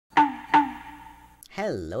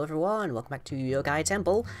Hello everyone, welcome back to Yokai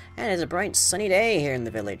Temple, and it's a bright sunny day here in the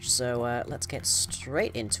village, so let's get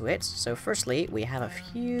straight into it. So firstly, we have a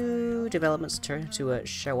few developments to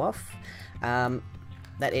show off. That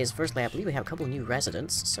is, firstly, I believe we have a couple of new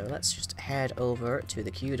residents, so let's just head over to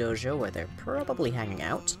the Q Dojo where they're probably hanging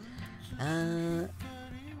out. Oh,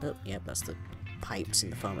 yep, that's the pipes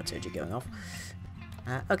in the thaumaturgy going off.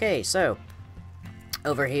 Okay, so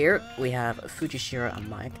over here we have Fujishiro and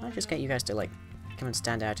Maya. Can I just get you guys to, like, come and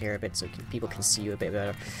stand out here a bit so people can see you a bit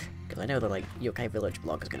better? Because I know the, like, Yokai Village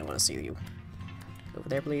blog is going to want to see you. Over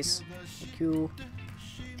there, please. Thank you.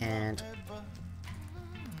 And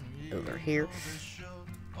over here.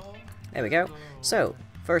 There we go. So,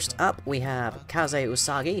 first up, we have Kaze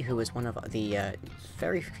Usagi, who is one of the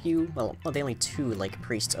very few, well, the only two, like,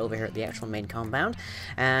 priests over here at the actual main compound.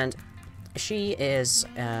 And she is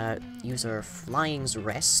user Flying's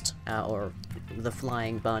Rest, or the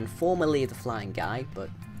Flying Bun, formerly the Flying Guy, but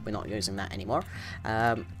we're not using that anymore.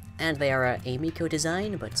 And they are a Miko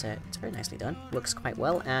design, but it's very nicely done. Looks quite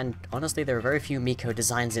well, and honestly, there are very few Miko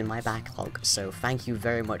designs in my backlog, so thank you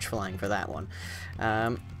very much, Flying, for that one.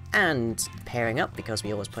 And pairing up, because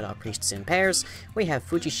we always put our priests in pairs, we have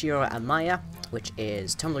Fujishiro and Maya, which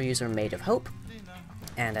is Tumblr user Maid of Hope.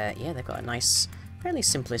 And yeah, they've got a nice, fairly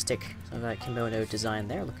simplistic sort of kimono design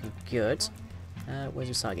there, looking good. Where's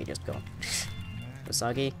Usagi just gone?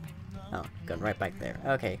 Usagi? Oh, gone right back there.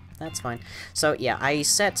 Okay, that's fine. So yeah, I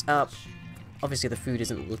set up, obviously the food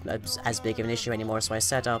isn't as big of an issue anymore, so I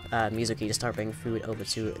set up Mizuki to start bringing food over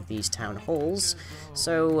to these town halls,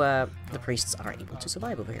 so the priests are able to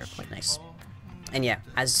survive over here. Quite nice. And yeah,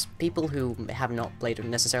 as people who have not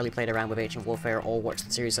necessarily played around with Ancient Warfare or watched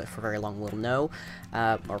the series for very long will know,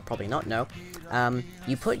 or probably not know,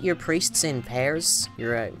 you put your priests in pairs,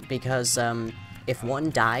 because if one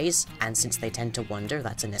dies, and since they tend to wander,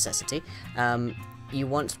 that's a necessity, you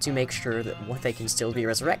want to make sure that they can still be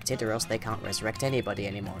resurrected, or else they can't resurrect anybody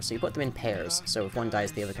anymore. So you put them in pairs, so if one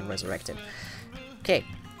dies, the other can resurrect it. Okay,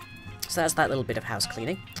 so that's that little bit of house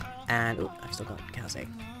cleaning. And, oh, I've still got Kaze. There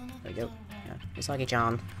we go.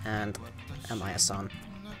 Usagi-chan and Amaya-san.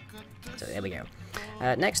 So there we go.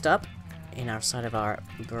 Next up, in our side of our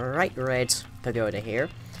bright red pagoda here,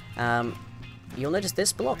 you'll notice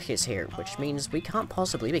this block is here, which means we can't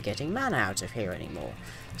possibly be getting mana out of here anymore.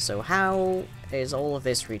 So how is all of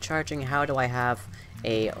this recharging? How do I have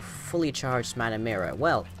a fully charged mana mirror?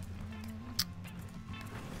 Well,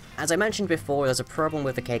 as I mentioned before, there's a problem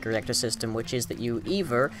with the cake reactor system, which is that you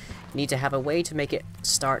either need to have a way to make it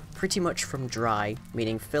start pretty much from dry,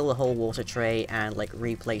 meaning fill the whole water tray and, like,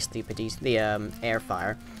 replace the air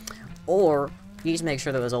fire, or you need to make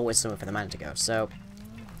sure that there's always somewhere for the mana to go. So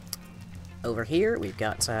over here, we've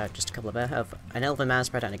got just a couple of an Elven mana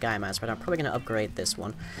spread and a Gaia mana spread. I'm probably going to upgrade this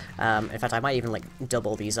one. In fact, I might even, like,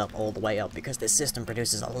 double these up all the way up, because this system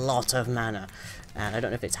produces a lot of mana, and I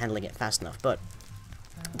don't know if it's handling it fast enough, but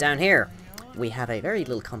down here, we have a very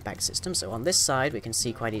little compact system. So on this side, we can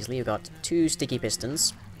see quite easily we've got two sticky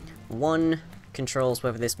pistons. One controls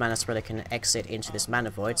whether this mana spreader can exit into this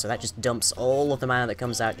mana void, so that just dumps all of the mana that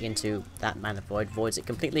comes out into that mana void, voids it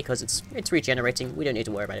completely because it's regenerating. We don't need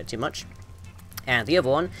to worry about it too much. And the other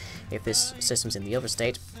one, if this system's in the other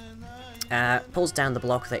state, pulls down the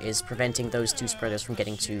block that is preventing those two spreaders from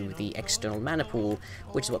getting to the external mana pool,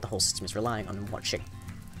 which is what the whole system is relying on and watching.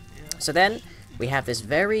 So then, we have this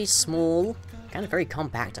very small, kind of very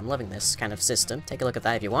compact, I'm loving this kind of system, take a look at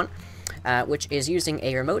that if you want, which is using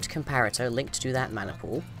a remote comparator linked to that mana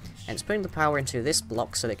pool, and it's putting the power into this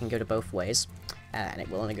block so that it can go to both ways, and it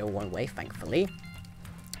will only go one way, thankfully.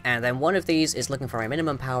 And then one of these is looking for a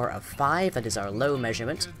minimum power of 5, that is our low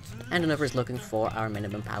measurement, and another is looking for our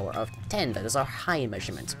minimum power of 10, that is our high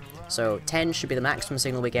measurement. So 10 should be the maximum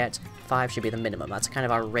signal we get, 5 should be the minimum, that's kind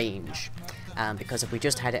of our range. Because if we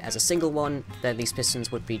just had it as a single one, then these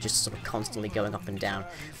pistons would be just sort of constantly going up and down,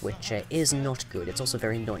 which is not good. It's also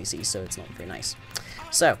very noisy, so it's not very nice.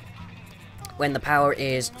 So, when the power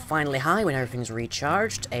is finally high, when everything's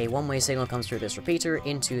recharged, a one-way signal comes through this repeater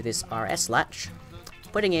into this RS latch,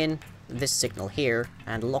 putting in this signal here,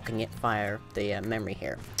 and locking it via the memory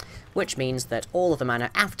here, which means that all of the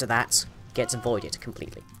mana after that gets voided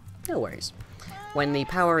completely. No worries. When the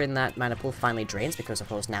power in that mana pool finally drains, because of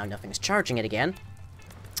course now nothing's charging it again,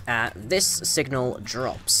 this signal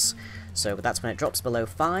drops. So that's when it drops below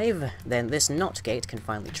 5, then this NOT gate can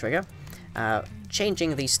finally trigger.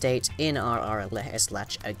 changing the state in our RLS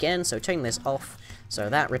latch again, so turning this off, so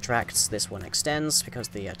that retracts, this one extends, because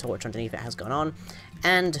the torch underneath it has gone on,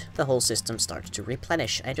 and the whole system starts to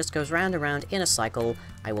replenish, and it just goes round and round in a cycle.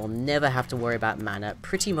 I will never have to worry about mana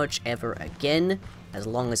pretty much ever again, as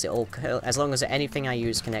long as anything I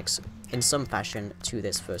use connects in some fashion to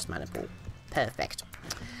this first mana pool. Perfect.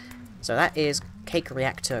 So that is cake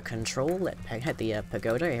reactor control. Let's head the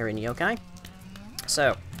pagoda here in Yokai.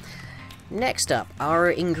 So, next up,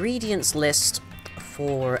 our ingredients list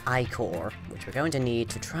for Ichor, which we're going to need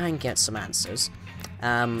to try and get some answers,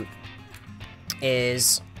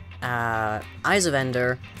 is Eyes of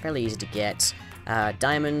Ender, fairly easy to get,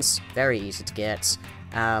 diamonds, very easy to get,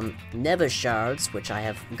 Nether shards, which I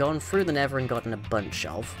have gone through the Nether and gotten a bunch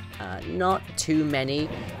of, not too many.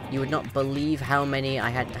 You would not believe how many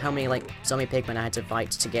like zombie pigmen I had to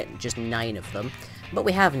fight to get just 9 of them. But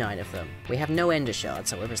we have 9 of them. We have no ender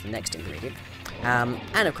shards, however, is the next ingredient.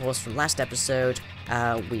 And of course, from last episode,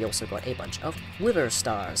 we also got a bunch of wither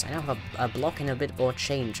stars. I now have a block and a bit more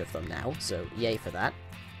change of them now, so yay for that.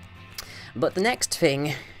 But the next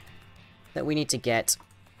thing that we need to get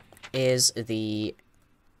is the...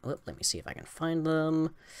 Oh, let me see if I can find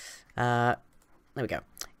them. There we go.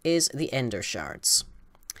 Is the ender shards.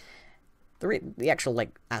 The actual,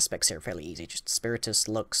 like, aspects here are fairly easy. Just Spiritus,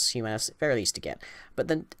 Lux, Humanus, fairly easy to get. But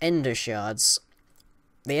the ender shards...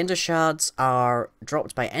 The ender shards are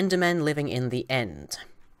dropped by endermen living in the end.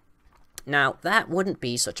 Now, that wouldn't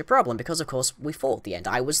be such a problem, because, of course, we fought the end.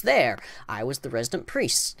 I was there. I was the resident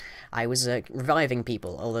priest. I was reviving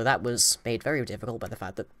people, although that was made very difficult by the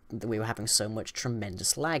fact that we were having so much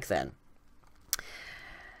tremendous lag then.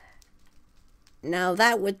 Now,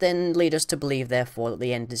 that would then lead us to believe, therefore, that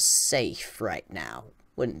the end is safe right now,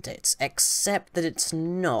 wouldn't it? Except that it's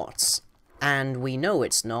not. And we know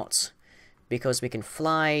it's not, because we can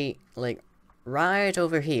fly, like, right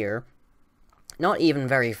over here. Not even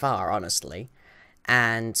very far, honestly.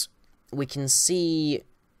 And we can see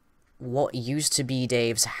what used to be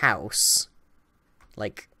Dave's house.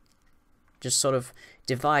 Like, just sort of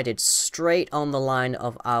divided straight on the line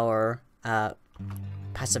of our,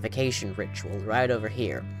 pacification ritual right over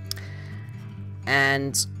here.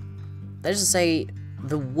 And let's just say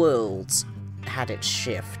the world had its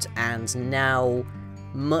shift, and now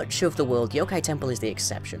much of the world, Yokai Temple is the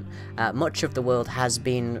exception, much of the world has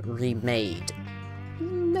been remade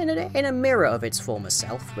in a mirror of its former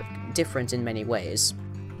self, but different in many ways.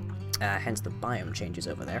 Hence the biome changes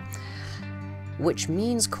over there. Which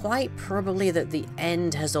means quite probably that the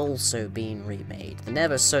end has also been remade. The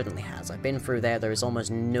Nether certainly has. I've been through there. There is almost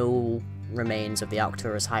no remains of the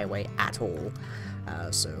Arcturus Highway at all.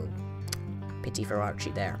 So, pity for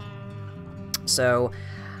Archie there. So,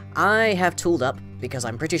 I have tooled up, because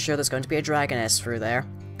I'm pretty sure there's going to be a dragoness through there,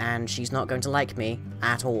 and she's not going to like me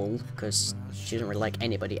at all, because she doesn't really like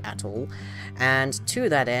anybody at all. And to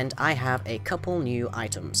that end, I have a couple new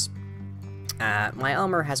items. My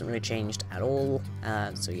armor hasn't really changed at all,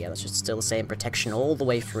 so yeah, that's just still the same protection all the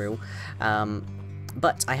way through.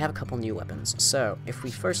 But I have a couple new weapons. So, if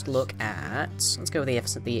we first look at... Let's go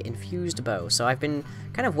with the infused bow. So I've been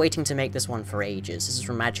kind of waiting to make this one for ages. This is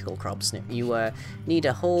from Magical Crops. You need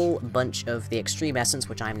a whole bunch of the Extreme Essence,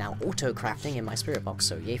 which I'm now auto-crafting in my Spirit Box,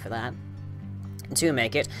 so yay for that, to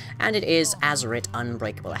make it. And it is Azurit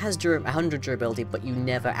Unbreakable. It has 100 durability, but you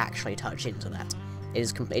never actually touch into that.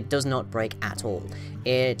 It does not break at all.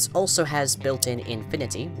 It also has built-in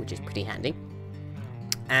Infinity, which is pretty handy.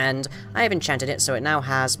 And I have enchanted it, so it now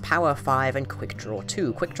has Power 5 and Quick Draw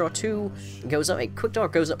 2. Quick Draw 2 goes up... Quick Draw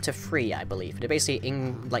goes up to 3, I believe. It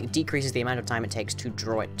basically decreases the amount of time it takes to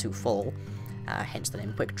draw it to full. Hence the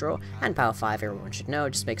name Quick Draw. And Power 5, everyone should know,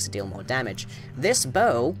 just makes it deal more damage. This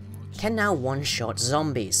bow can now one-shot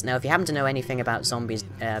zombies. Now, if you happen to know anything about zombies'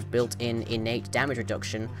 built-in innate damage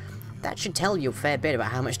reduction, that should tell you a fair bit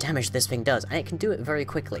about how much damage this thing does. And it can do it very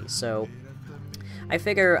quickly, so... I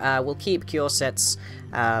figure we'll keep cure sets,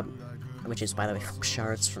 which is, by the way,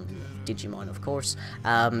 shards from Digimon, of course,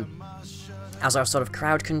 as our sort of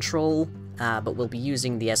crowd control, but we'll be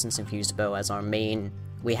using the Essence Infused Bow as our main...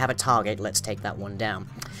 We have a target, let's take that one down.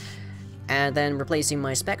 And then, replacing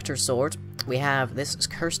my Spectre Sword, we have this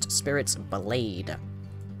Cursed Spirit's Blade.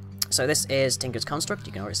 So this is Tinker's Construct.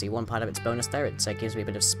 You can already see one part of its bonus there. It gives me a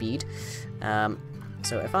bit of speed.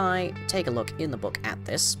 So if I take a look in the book at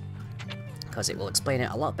this... because it will explain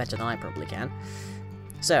it a lot better than I probably can.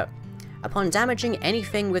 So, upon damaging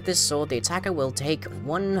anything with this sword, the attacker will take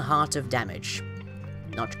 1 heart of damage.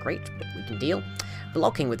 Not great, but we can deal.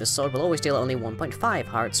 Blocking with the sword will always deal only 1.5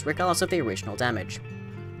 hearts, regardless of the original damage.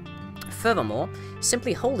 Furthermore,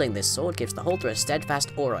 simply holding this sword gives the holder a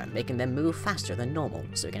steadfast aura, making them move faster than normal,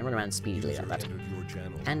 so we can run around speedily like that.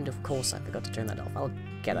 And of course, I forgot to turn that off. I'll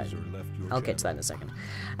get to that in a second.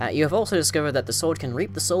 You have also discovered that the sword can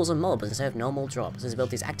reap the souls of mobs instead of normal drops. This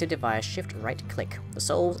ability is activated via shift right click. The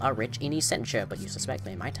souls are rich in essentia, but you suspect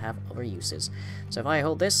they might have other uses. So if I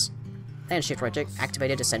hold this, then shift right click,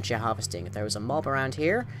 activated essentia harvesting. If there is a mob around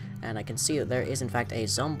here, and I can see that there is in fact a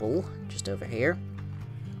zombie just over here.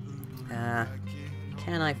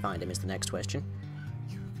 Can I find him is the next question.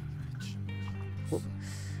 Whoop.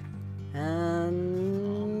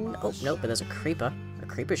 Oh, nope, but there's a creeper. A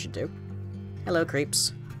creeper should do. Hello,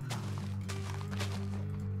 creeps.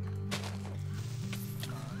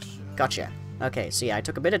 Gotcha. Okay, so yeah, I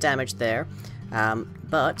took a bit of damage there,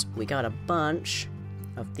 but we got a bunch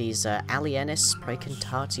of these Alienis,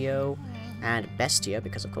 Praecantatio, and Bestia,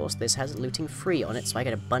 because of course this has looting free on it, so I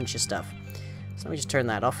get a bunch of stuff. So let me just turn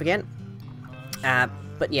that off again.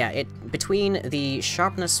 But yeah, between the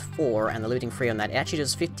sharpness 4 and the looting free on that, it actually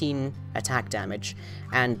does 15 attack damage,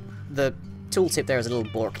 and the tooltip there is a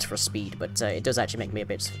little borked for speed, but it does actually make me a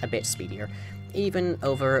bit speedier, even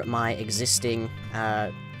over my existing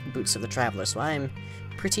Boots of the Traveler, so I'm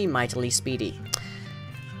pretty mightily speedy.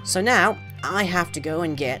 So now, I have to go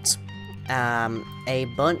and get a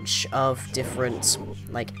bunch of different,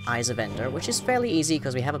 like, Eyes of Ender, which is fairly easy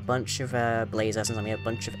because we have a bunch of Blaze Essence and we have a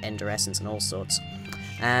bunch of Ender Essence and all sorts.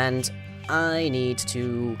 And I need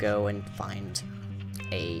to go and find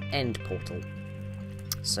a end portal.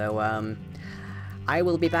 So, I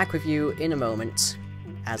will be back with you in a moment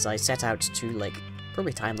as I set out to, like,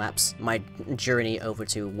 probably time-lapse my journey over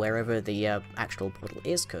to wherever the actual portal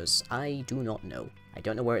is, because I do not know. I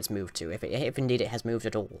don't know where it's moved to, if indeed it has moved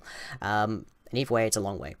at all. And either way, it's a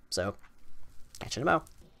long way, so catch you in a mo.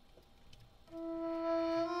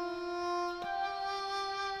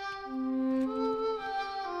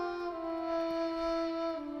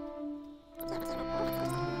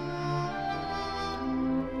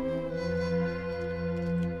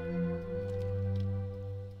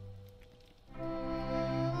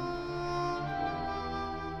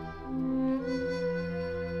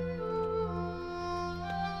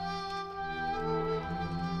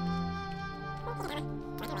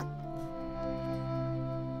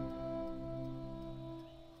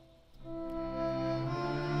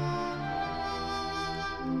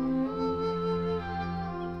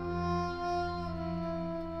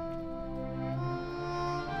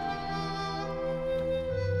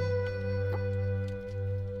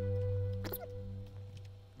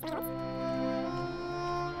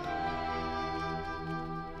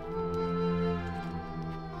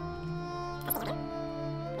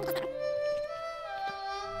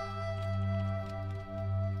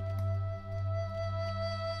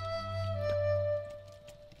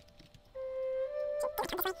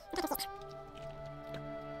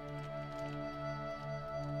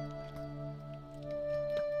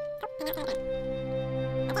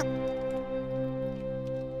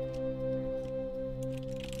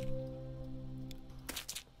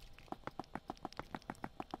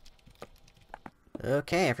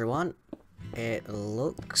 Okay, everyone. It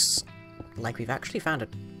looks like we've actually found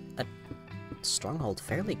a stronghold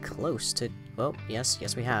fairly close to... Well, yes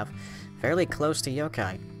we have. Fairly close to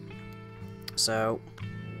Yokai. So...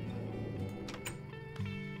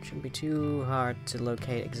 shouldn't be too hard to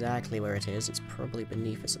locate exactly where it is. It's probably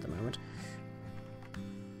beneath us at the moment.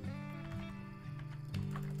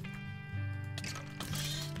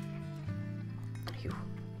 Phew.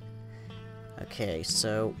 Okay,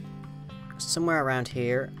 so... somewhere around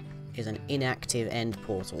here is an inactive end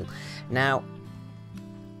portal. Now,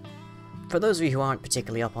 for those of you who aren't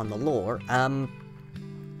particularly up on the lore,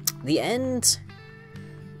 the end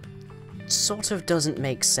sort of doesn't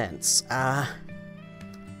make sense.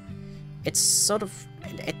 It's sort of...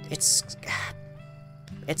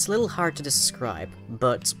 it's a little hard to describe,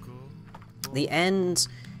 but the end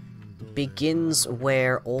begins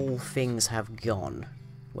where all things have gone.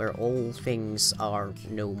 Where all things are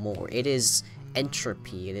no more. It is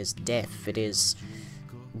entropy, it is death, it is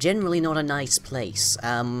generally not a nice place.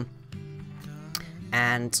 And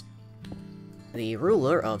the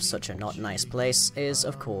ruler of such a not nice place is,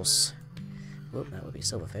 of course... whoop, that would be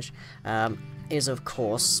Silverfish. Is, of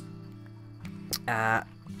course...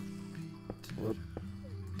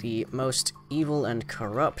 the most evil and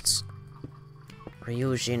corrupt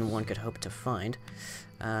Ryujin one could hope to find.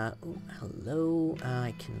 Hello,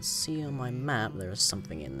 I can see on my map there is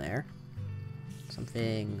something in there.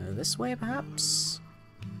 Something this way, perhaps?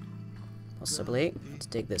 Possibly. Let's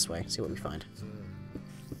dig this way, see what we find.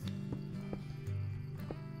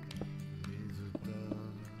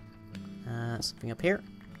 Something up here?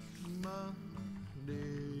 Well,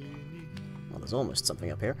 there's almost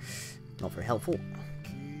something up here. Not very helpful.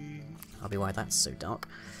 I'll be why that's so dark.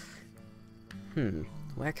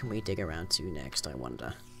 Where can we dig around to next, I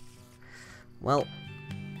wonder? Well,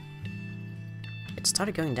 it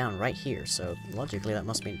started going down right here, so logically that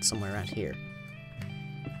must mean somewhere around here.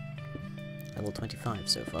 Level 25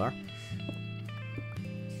 so far.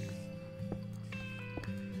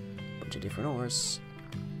 Bunch of different ores.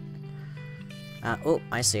 Oh,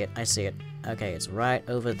 I see it, I see it. Okay, it's right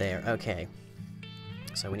over there. Okay.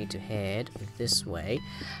 So we need to head this way.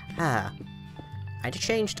 I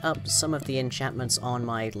changed up some of the enchantments on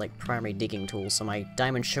my, like, primary digging tool, so my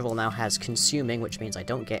diamond shovel now has consuming, which means I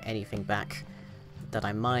don't get anything back that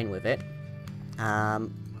I mine with it.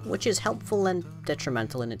 Which is helpful and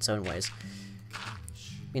detrimental in its own ways.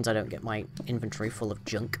 Means I don't get my inventory full of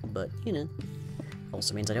junk, but, you know,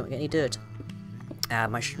 also means I don't get any dirt.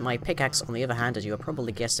 My pickaxe, on the other hand, as you are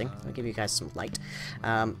probably guessing, I'll give you guys some light,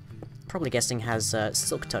 probably guessing has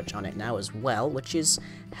Silk Touch on it now as well, which is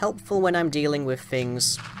helpful when I'm dealing with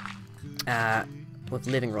things, with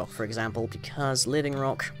Living Rock, for example, because Living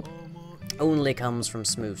Rock only comes from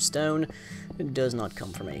smooth stone, it does not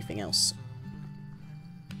come from anything else.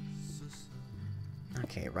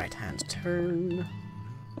 Okay, right hand turn.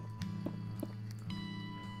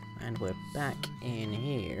 And we're back in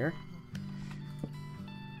here.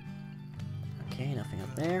 Okay, nothing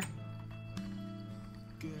up there.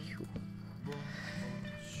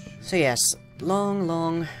 So yes,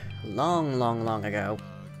 long ago,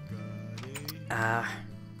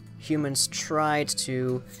 humans tried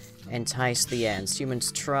to entice the Ents.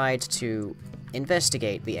 Humans tried to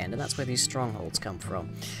investigate the End, and that's where these strongholds come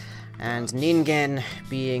from. And Ningen,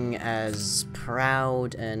 being as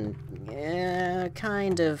proud and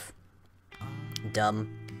kind of dumb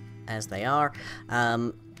as they are,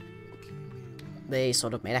 they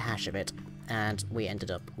sort of made a hash of it, and we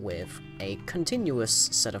ended up with a continuous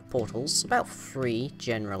set of portals, about 3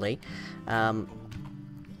 generally,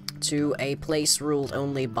 to a place ruled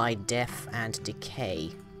only by death and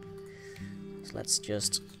decay. So let's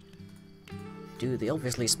just do the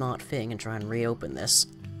obviously smart thing and try and reopen this.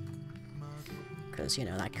 Because, you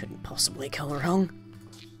know, that couldn't possibly go wrong.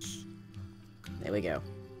 There we go.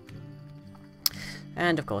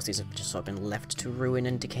 And, of course, these have just sort of been left to ruin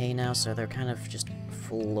and decay now, so they're kind of just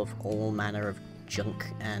full of all manner of junk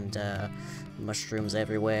and mushrooms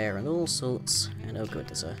everywhere and all sorts. And, oh good,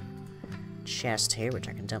 there's a chest here, which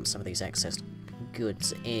I can dump some of these excess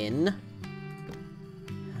goods in.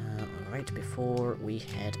 Right before we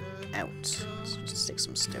head out. Let's just stick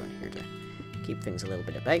some stone here to keep things a little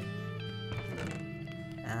bit at bay.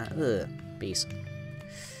 Bees.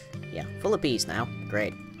 Yeah, full of bees now.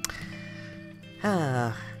 Great.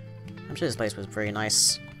 I'm sure this place was very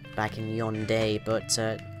nice back in yon day, but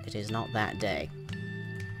it is not that day.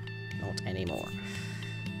 Not anymore.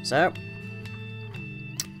 So,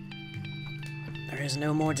 there is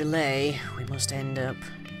no more delay. We must end up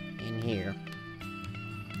in here.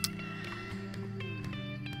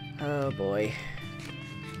 Oh boy.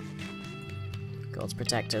 Gods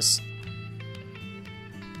protect us.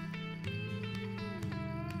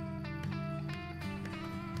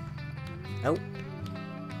 Oh.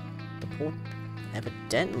 The port...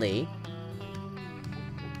 Evidently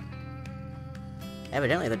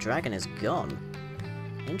the dragon is gone.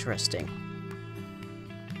 Interesting.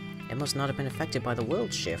 It must not have been affected by the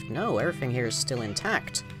world shift. No, everything here is still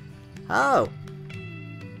intact. Oh!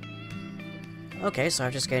 Okay, so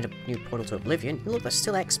I've just gained a new portal to Oblivion. Look, there's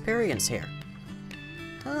still experience here.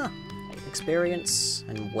 Huh. Experience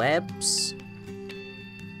and webs.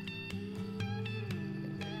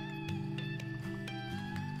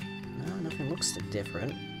 No, nothing looks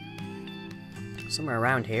different. Somewhere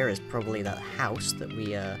around here is probably that house that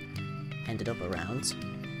we ended up around.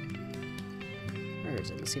 Where is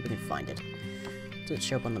it? Let's see if we can find it. Does it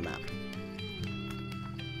show up on the map?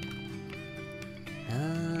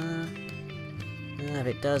 If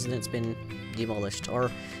it does, then it's been demolished. Or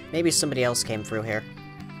maybe somebody else came through here.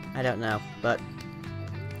 I don't know, but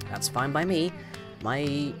that's fine by me.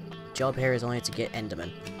 My job here is only to get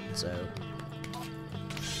Enderman,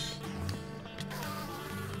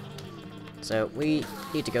 so we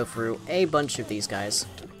need to go through a bunch of these guys.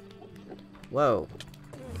 Whoa.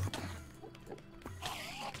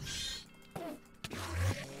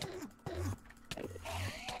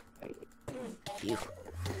 Phew.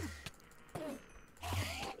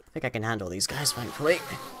 I think I can handle these guys, thankfully.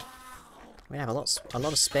 We have a lot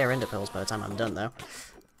of spare ender pearls by the time I'm done, though.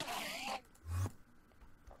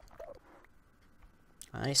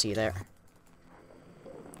 I see you there.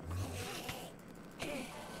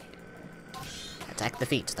 Attack the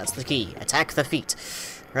feet. That's the key. Attack the feet.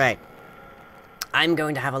 Right. I'm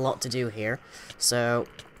going to have a lot to do here, so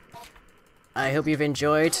I hope you've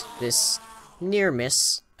enjoyed this near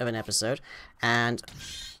miss of an episode, and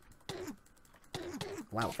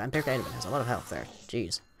wow, Vampiric Enderman has a lot of health there.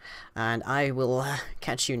 Jeez. And I will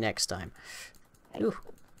catch you next time. Ooh.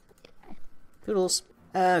 Poodles.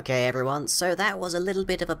 Okay, everyone, so that was a little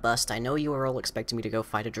bit of a bust. I know you were all expecting me to go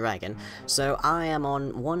fight a dragon, so I am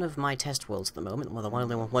on one of my test worlds at the moment, well,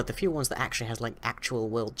 one of the few ones that actually has, like, actual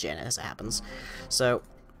world gen as it happens. So,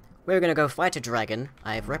 we're gonna go fight a dragon.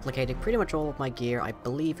 I've replicated pretty much all of my gear, I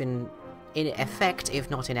believe in effect, if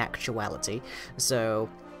not in actuality. So,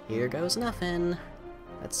 here goes nothing.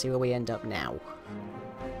 Let's see where we end up now.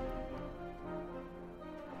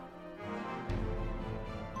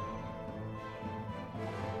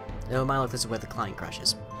 Oh my luck, this is where the client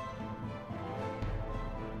crashes.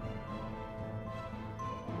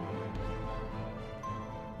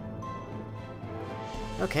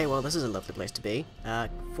 Okay, well this is a lovely place to be.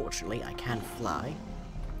 Fortunately I can fly.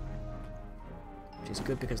 Which is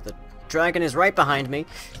good because the dragon is right behind me.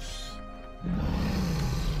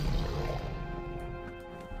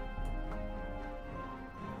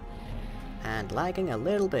 And lagging a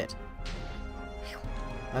little bit.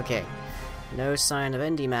 Okay. No sign of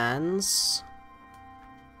Endymans.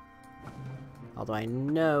 Although I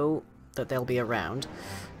know that they'll be around.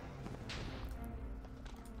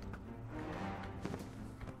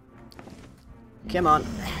 Come on.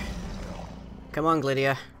 Come on,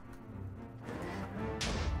 Glydia.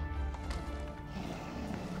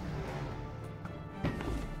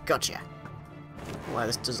 Gotcha. Wow,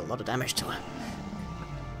 this does a lot of damage to her.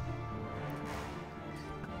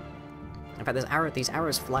 In fact, these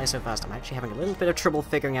arrows fly so fast, I'm actually having a little bit of trouble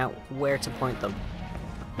figuring out where to point them.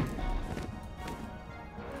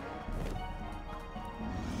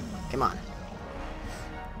 Come on.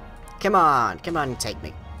 Come on! Come on and take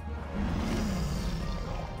me.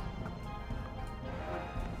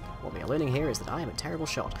 What we are learning here is that I am a terrible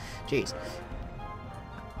shot. Jeez.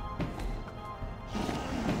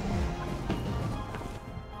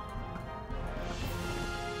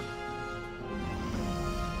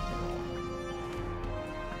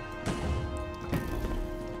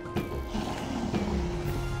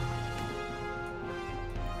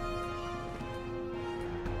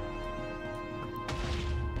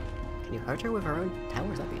 Can you hurt her with her own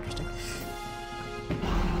powers? That'd be interesting.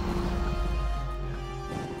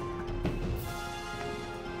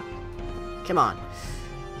 Come on.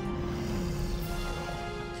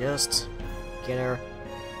 Just get her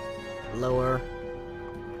lower.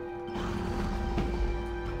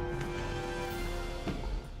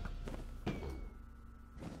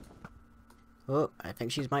 Oh, I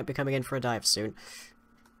think she might be coming in for a dive soon.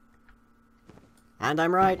 And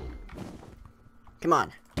I'm right. Come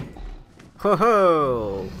on. Ho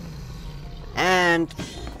ho! And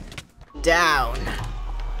down.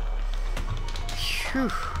 Phew.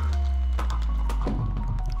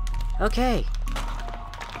 Okay.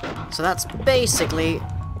 So that's basically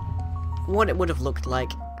what it would have looked like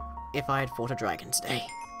if I had fought a dragon today.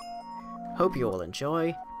 Hope you all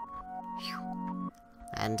enjoy.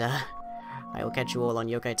 And I will catch you all on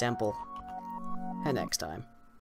Yokai Temple next time.